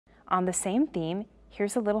On the same theme,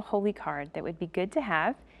 here's a little holy card that would be good to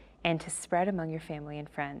have and to spread among your family and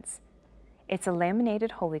friends. It's a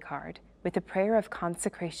laminated holy card with a prayer of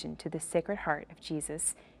consecration to the Sacred Heart of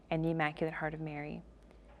Jesus and the Immaculate Heart of Mary.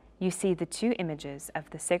 You see the two images of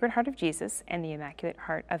the Sacred Heart of Jesus and the Immaculate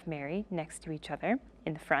Heart of Mary next to each other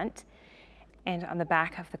in the front. And on the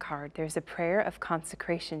back of the card, there's a prayer of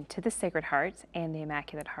consecration to the Sacred Heart and the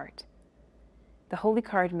Immaculate Heart. The holy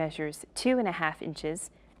card measures 2.5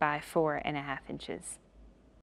 inches by 4.5 inches.